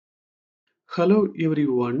Hello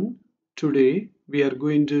everyone. Today we are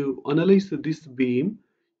going to analyze this beam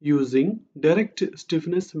using direct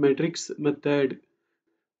stiffness matrix method.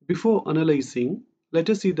 Before analyzing, let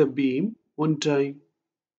us see the beam one time.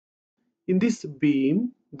 In this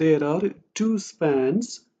beam, there are two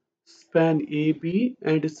spans, span AB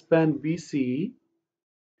and span BC.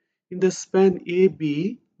 In the span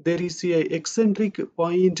AB, there is a eccentric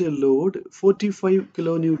point load 45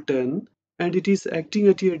 kN and it is acting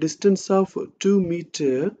at a distance of 2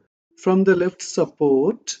 meters from the left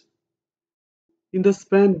support. In the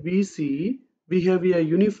span BC, we have a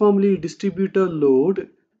uniformly distributed load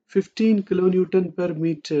 15 kN per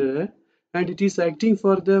meter and it is acting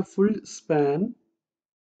for the full span.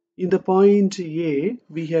 In the point A,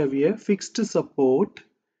 we have a fixed support.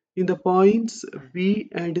 In the points B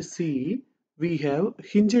and C, we have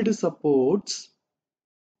hinged supports.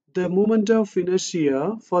 The moment of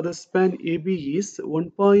inertia for the span AB is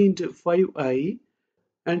 1.5I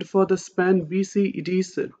and for the span BC it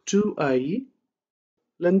is 2I.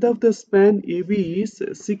 Length of the span AB is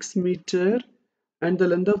 6 meter and the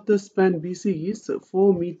length of the span BC is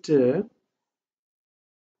 4 meter.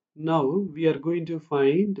 Now we are going to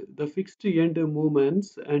find the fixed end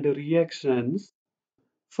moments and reactions.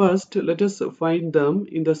 First, let us find them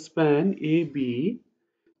in the span AB.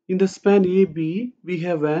 In the span AB, we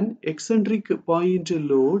have an eccentric point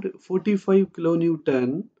load 45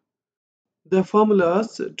 kN. The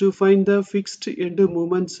formulas to find the fixed end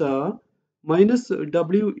moments are minus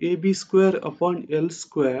WAB square upon L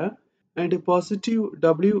square and positive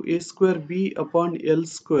WA square B upon L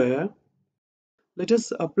square. Let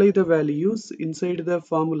us apply the values inside the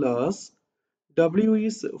formulas. W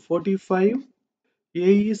is 45,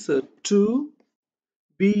 A is 2,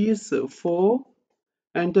 B is 4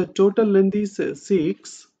 and the total length is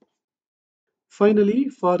 6. Finally,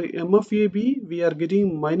 for M of AB, we are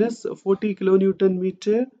getting minus 40 kilonewton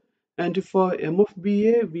meter and for M of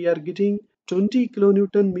BA, we are getting 20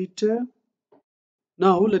 kilonewton meter.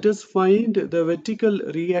 Now let us find the vertical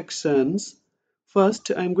reactions.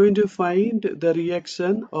 First, I am going to find the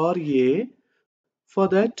reaction RA. For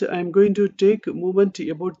that, I am going to take moment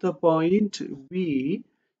about the point B.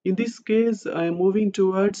 In this case, I am moving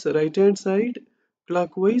towards right hand side.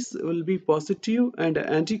 Clockwise will be positive and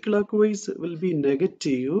anti-clockwise will be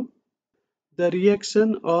negative. The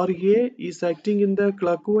reaction RA is acting in the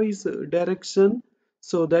clockwise direction,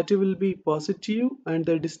 so that will be positive and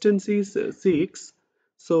the distance is 6.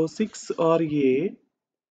 So 6 RA.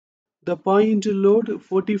 The point load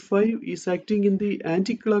 45 is acting in the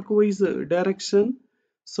anti-clockwise direction,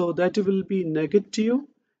 so that will be negative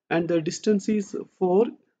and the distance is 4.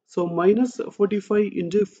 So minus 45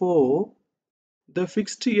 into 4. The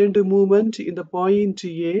fixed end movement in the point A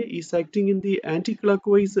is acting in the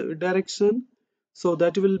anti-clockwise direction, so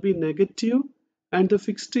that will be negative, and the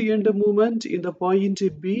fixed end movement in the point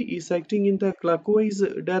B is acting in the clockwise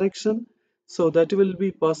direction, so that will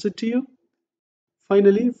be positive.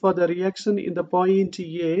 Finally, for the reaction in the point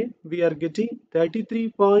A, we are getting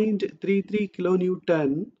 33.33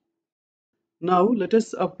 kilonewton. Now let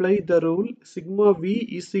us apply the rule sigma V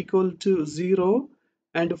is equal to 0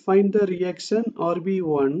 and find the reaction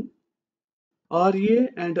RB1. RA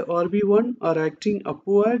and RB1 are acting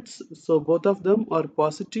upwards, so both of them are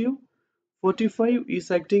positive. 45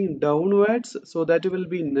 is acting downwards, so that will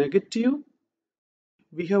be negative.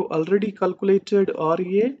 We have already calculated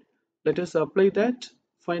RA. Let us apply that.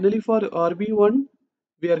 Finally, for RB1,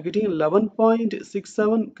 we are getting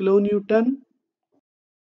 11.67 kilonewton.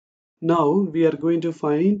 Now we are going to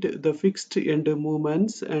find the fixed end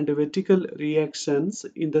moments and vertical reactions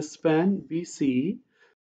in the span BC.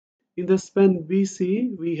 In the span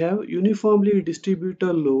BC, we have uniformly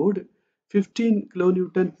distributed load 15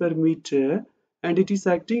 kilonewton per meter and it is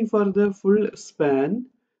acting for the full span.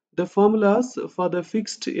 The formulas for the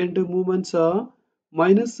fixed end moments are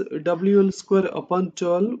minus WL square upon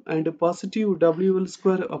 12 and positive WL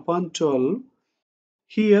square upon 12.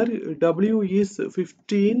 Here W is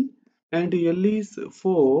 15 and L is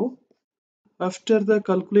 4. After the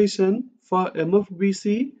calculation for M of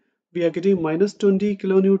BC, we are getting minus 20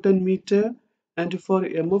 kilonewton meter and for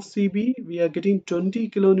M of CB, we are getting 20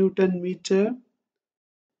 kilonewton meter.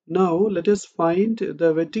 Now let us find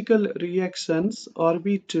the vertical reactions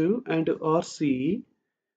RB2 and RC.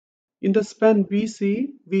 In the span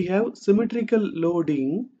BC, we have symmetrical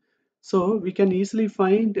loading, so we can easily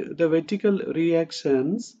find the vertical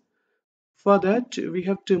reactions. For that, we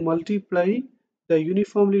have to multiply the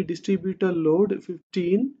uniformly distributed load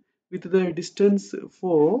 15 with the distance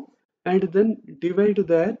 4 and then divide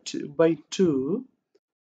that by 2.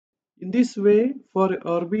 In this way, for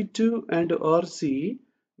RB2 and RC,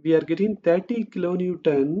 we are getting 30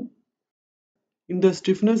 kilonewton. In the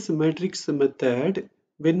stiffness matrix method,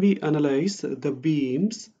 when we analyze the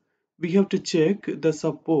beams, we have to check the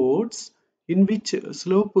supports in which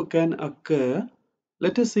slope can occur.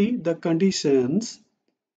 Let us see the conditions.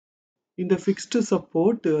 In the fixed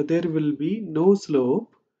support, there will be no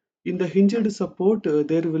slope. In the hinged support,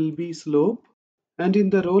 there will be slope. And in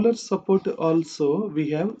the roller support also, we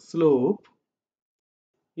have slope.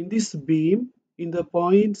 In this beam, in the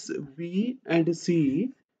points B and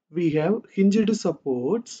C, we have hinged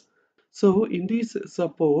supports. So in these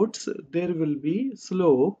supports, there will be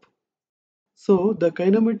slope. So the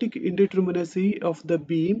kinematic indeterminacy of the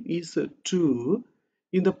beam is 2.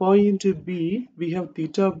 In the point B, we have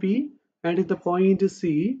theta B, and in the point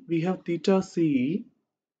C, we have theta C.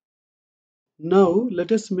 Now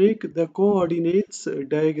let us make the coordinates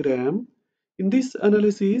diagram. In this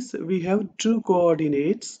analysis, we have two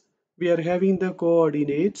coordinates. We are having the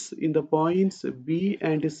coordinates in the points B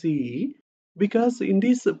and C because in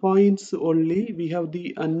these points only we have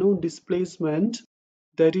the unknown displacement,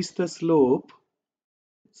 that is the slope.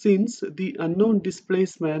 Since the unknown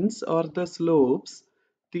displacements are the slopes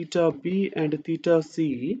theta B and theta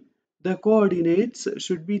C, the coordinates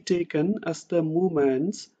should be taken as the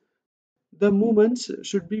moments. The moments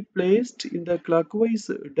should be placed in the clockwise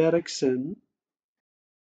direction.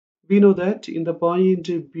 We know that in the point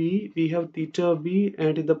B we have theta B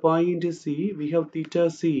and in the point C we have theta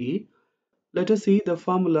C. Let us see the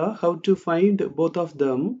formula how to find both of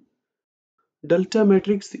them. Delta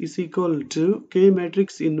matrix is equal to K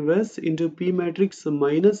matrix inverse into P matrix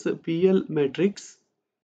minus PL matrix.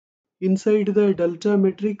 Inside the delta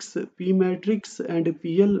matrix, P matrix and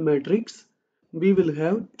PL matrix, we will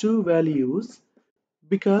have two values.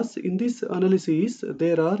 Because in this analysis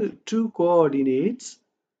there are two coordinates.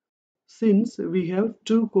 Since we have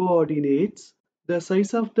two coordinates, the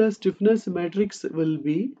size of the stiffness matrix will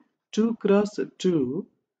be 2 cross 2.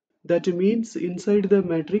 That means inside the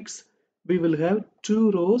matrix we will have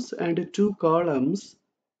two rows and two columns.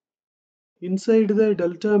 Inside the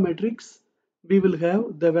delta matrix we will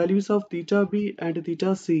have the values of theta B and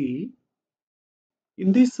theta C.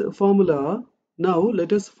 In this formula, now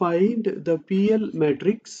let us find the PL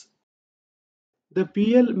matrix. The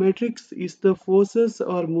PL matrix is the forces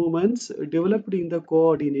or moments developed in the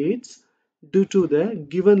coordinates due to the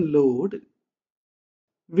given load.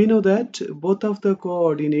 We know that both of the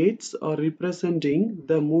coordinates are representing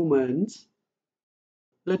the moments.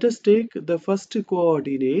 Let us take the first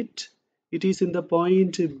coordinate. It is in the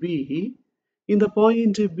point B. In the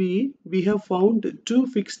point B, we have found two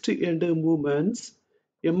fixed end moments,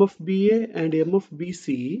 M of BA and M of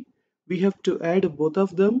BC. We have to add both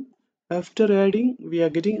of them. After adding, we are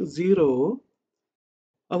getting 0.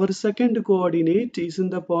 Our second coordinate is in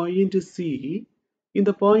the point C. In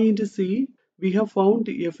the point C, we have found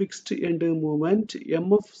a fixed end moment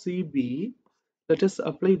M of CB. Let us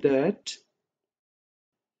apply that.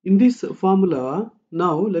 In this formula,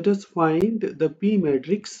 now let us find the P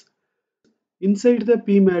matrix. Inside the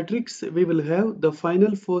P matrix, we will have the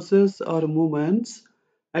final forces or moments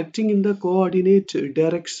acting in the coordinate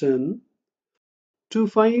direction. To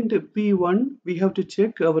find P1, we have to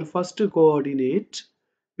check our first coordinate,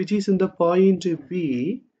 which is in the point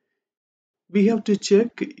B. We have to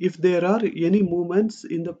check if there are any movements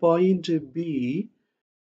in the point B.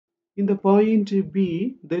 In the point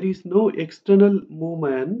B, there is no external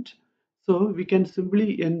movement, so we can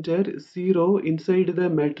simply enter 0 inside the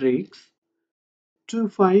matrix. To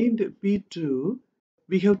find P2,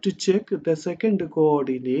 we have to check the second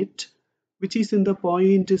coordinate, which is in the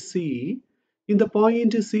point C. In the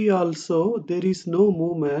point C also, there is no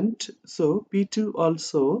movement, so P2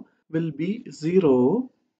 also will be 0.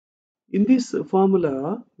 In this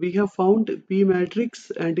formula, we have found P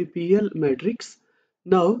matrix and PL matrix.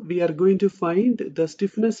 Now we are going to find the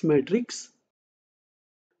stiffness matrix.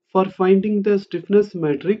 For finding the stiffness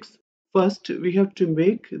matrix, first we have to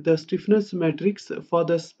make the stiffness matrix for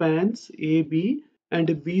the spans AB and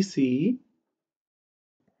BC.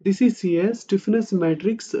 This is a stiffness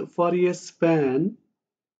matrix for a span.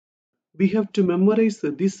 We have to memorize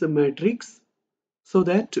this matrix so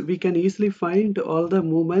that we can easily find all the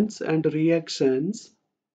moments and reactions.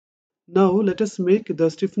 Now let us make the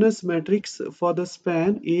stiffness matrix for the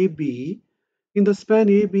span AB. In the span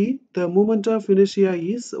AB, the moment of inertia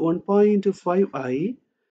is 1.5i.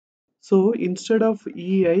 So instead of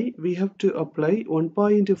EI, we have to apply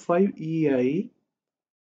 1.5 EI.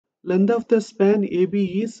 Length of the span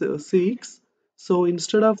AB is 6. So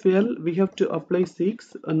instead of L, we have to apply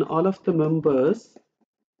 6 on all of the members.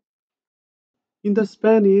 In the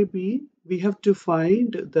span AB, we have to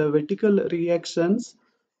find the vertical reactions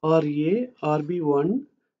RA, RB1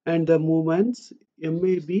 and the moments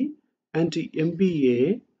MAB and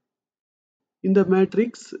MBA. In the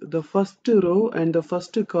matrix, the first row and the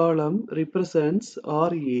first column represents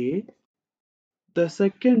RA. The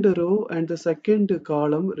second row and the second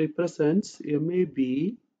column represents MAB.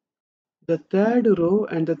 The third row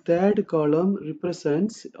and the third column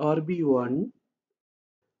represents RB1.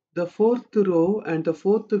 The fourth row and the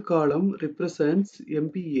fourth column represents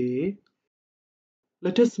MBA.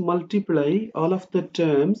 Let us multiply all of the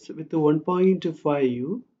terms with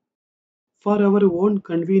 1.5. For our own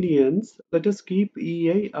convenience, let us keep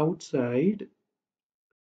EI outside.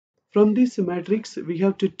 From this matrix, we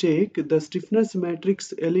have to take the stiffness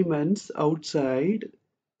matrix elements outside.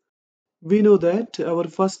 We know that our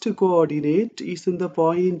first coordinate is in the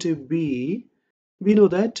point B. We know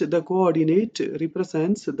that the coordinate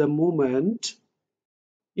represents the moment.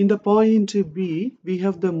 In the point B, we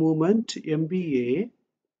have the moment MBA.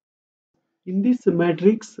 In this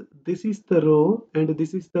matrix, this is the row and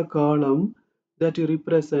this is the column that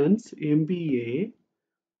represents MBA,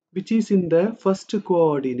 which is in the first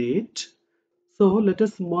coordinate. So let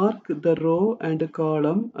us mark the row and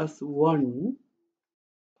column as 1.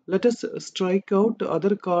 Let us strike out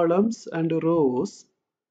other columns and rows.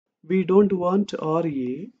 We don't want RA.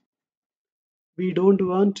 We don't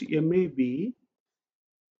want MAB.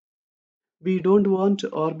 We don't want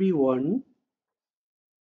RB1.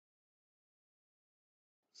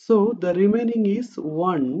 So the remaining is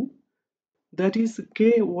 1. That is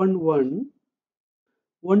K11.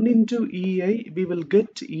 1 into EI, we will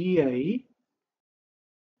get EI.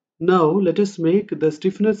 Now let us make the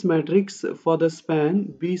stiffness matrix for the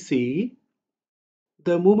span BC.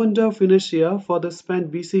 The moment of inertia for the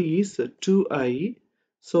span BC is 2I.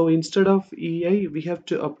 So instead of EI, we have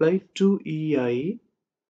to apply 2EI.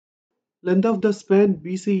 Length of the span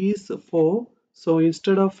BC is 4. So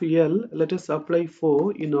instead of L, let us apply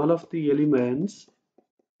 4 in all of the elements.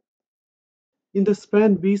 In the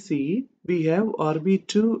span BC, we have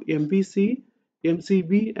RB2, MBC,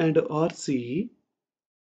 MCB and RC.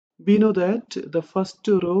 We know that the first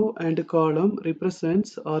row and column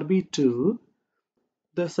represents RB2.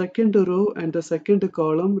 The second row and the second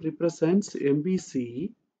column represents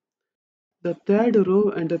MBC. The third row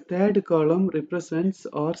and the third column represents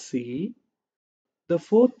RC. The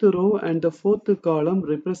fourth row and the fourth column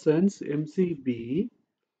represents MCB.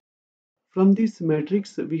 From this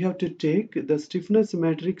matrix, we have to take the stiffness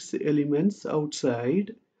matrix elements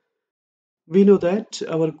outside. We know that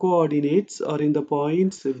our coordinates are in the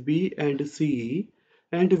points B and C,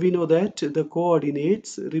 and we know that the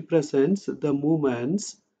coordinates represents the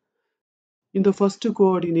moments. In the first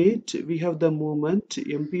coordinate, we have the moment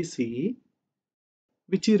MPC,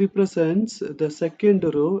 which represents the second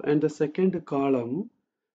row and the second column.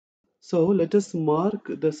 So let us mark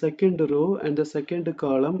the second row and the second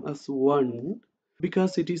column as 1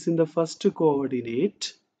 because it is in the first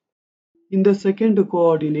coordinate. In the second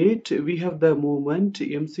coordinate, we have the moment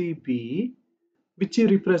MCB, which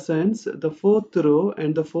represents the fourth row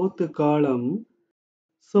and the fourth column.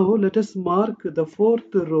 So let us mark the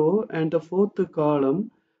fourth row and the fourth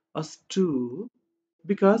column as 2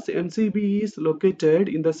 because MCB is located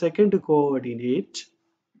in the second coordinate.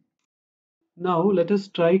 Now let us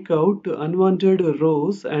strike out unwanted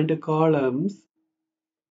rows and columns.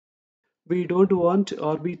 We don't want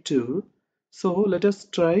RB2, so let us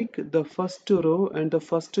strike the first row and the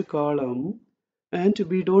first column. And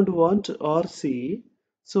we don't want RC,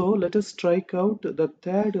 so let us strike out the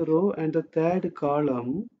third row and the third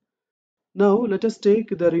column. Now let us take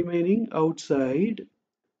the remaining outside.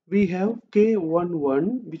 We have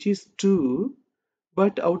K11, which is 2,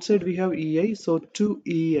 but outside we have EI, so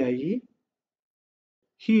 2EI.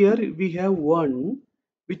 Here we have 1,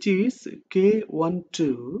 which is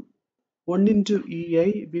K12. 1 into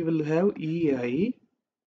EI, we will have EI.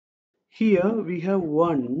 Here we have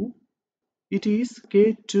 1, it is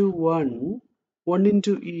K21. 1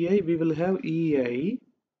 into EI, we will have EI.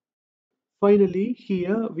 Finally,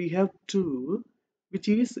 here we have 2, which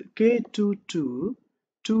is K22.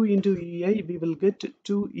 2 into EI, we will get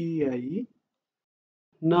 2EI.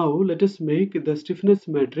 Now let us make the stiffness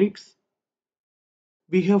matrix.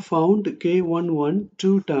 We have found K11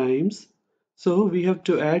 2 times, so we have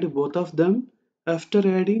to add both of them. After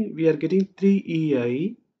adding, we are getting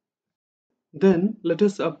 3EI. Then let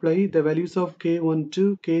us apply the values of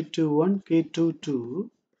K12, K21, K22.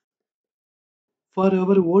 For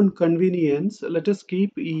our own convenience, let us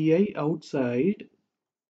keep EI outside.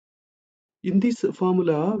 In this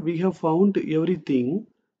formula, we have found everything.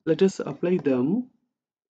 Let us apply them.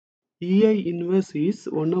 EI inverse is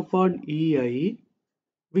 1 upon EI.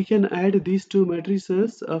 We can add these two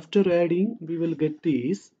matrices. After adding, we will get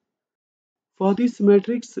these. For this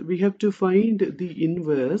matrix, we have to find the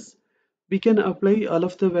inverse. We can apply all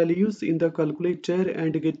of the values in the calculator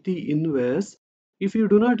and get the inverse. If you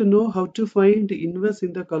do not know how to find inverse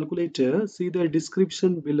in the calculator, see the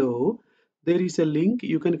description below. There is a link.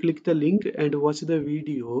 You can click the link and watch the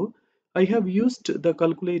video. I have used the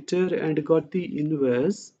calculator and got the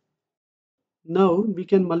inverse. Now we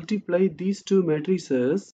can multiply these two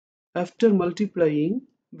matrices. After multiplying,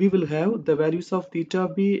 we will have the values of theta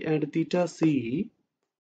b and theta c.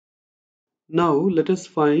 Now let us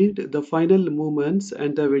find the final moments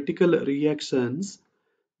and the vertical reactions.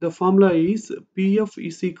 The formula is Pf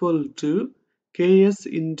is equal to Ks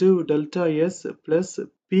into delta S plus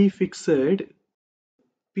P fixed.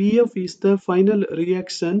 Pf is the final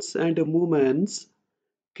reactions and moments.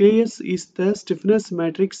 Ks is the stiffness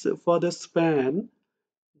matrix for the span.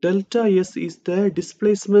 Delta S is the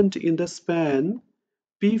displacement in the span.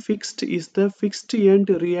 P fixed is the fixed end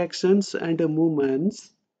reactions and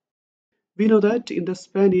moments. We know that in the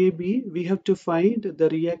span AB, we have to find the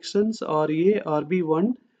reactions RA,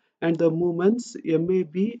 RB1 and the moments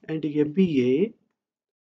MAB and MBA.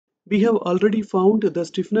 We have already found the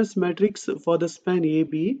stiffness matrix for the span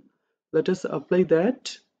AB. Let us apply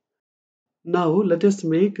that. Now let us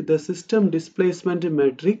make the system displacement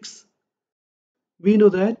matrix. We know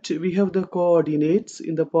that we have the coordinates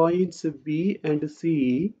in the points B and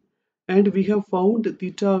C, and we have found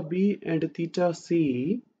theta B and theta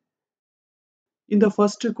C. In the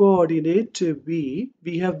first coordinate B,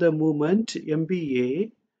 we have the moment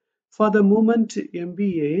MBA. For the moment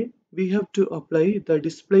MBA, we have to apply the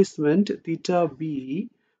displacement theta B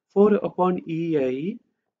 4 upon EI.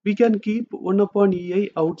 We can keep 1 upon EI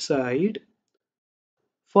outside.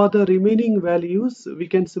 For the remaining values, we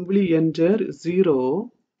can simply enter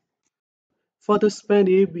 0. For the span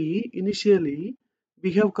AB, initially,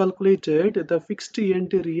 we have calculated the fixed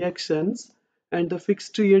end reactions and the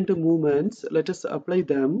fixed end movements. Let us apply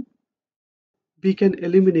them. We can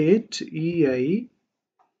eliminate EI.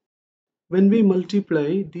 When we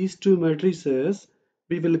multiply these two matrices,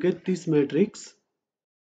 we will get this matrix.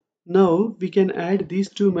 Now we can add these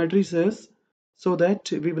two matrices so that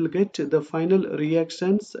we will get the final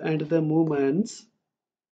reactions and the movements.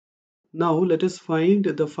 Now let us find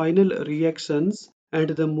the final reactions and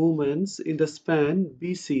the movements in the span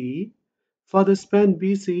BC. For the span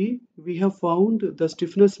BC, we have found the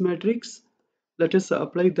stiffness matrix. Let us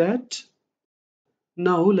apply that.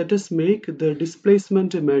 Now let us make the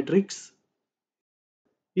displacement matrix.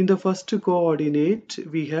 In the first coordinate,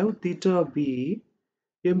 we have theta b.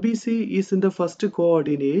 MBC is in the first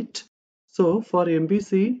coordinate. So for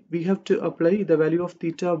MBC, we have to apply the value of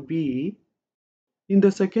theta b. In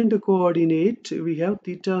the second coordinate, we have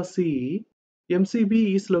theta c.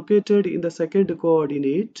 MCB is located in the second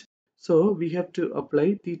coordinate. So we have to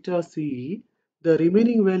apply theta c. The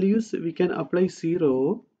remaining values we can apply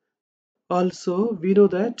 0. Also, we know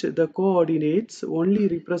that the coordinates only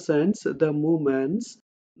represents the movements,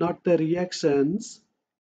 not the reactions.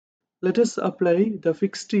 Let us apply the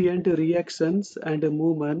fixed end reactions and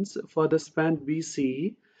movements for the span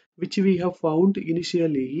BC, which we have found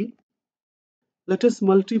initially. Let us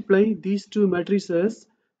multiply these two matrices.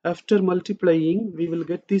 After multiplying, we will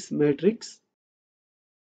get this matrix.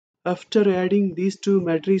 After adding these two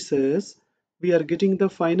matrices, we are getting the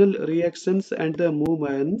final reactions and the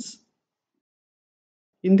movements.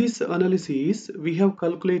 In this analysis, we have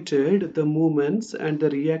calculated the movements and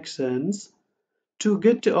the reactions. To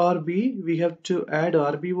get RB, we have to add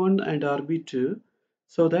RB1 and RB2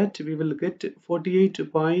 so that we will get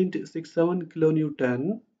 48.67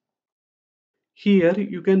 kilonewton. Here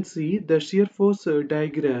you can see the shear force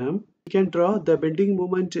diagram. We can draw the bending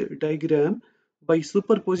moment diagram by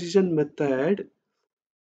superposition method.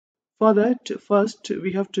 For that, first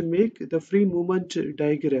we have to make the free movement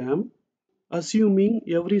diagram. Assuming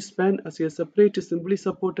every span as a separate simply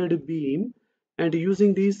supported beam and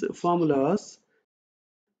using these formulas,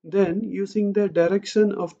 then using the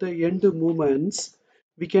direction of the end movements,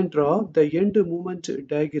 we can draw the end movement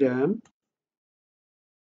diagram.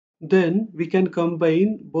 Then we can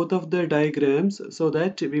combine both of the diagrams so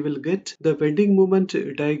that we will get the bending moment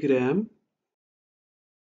diagram.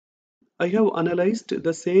 I have analyzed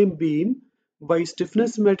the same beam by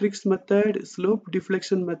stiffness matrix method, slope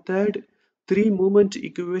deflection method, three moment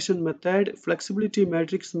equation method, flexibility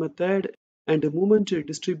matrix method, and moment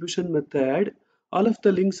distribution method. All of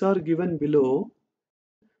the links are given below.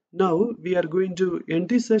 Now we are going to end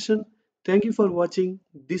this session. Thank you for watching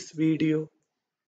this video.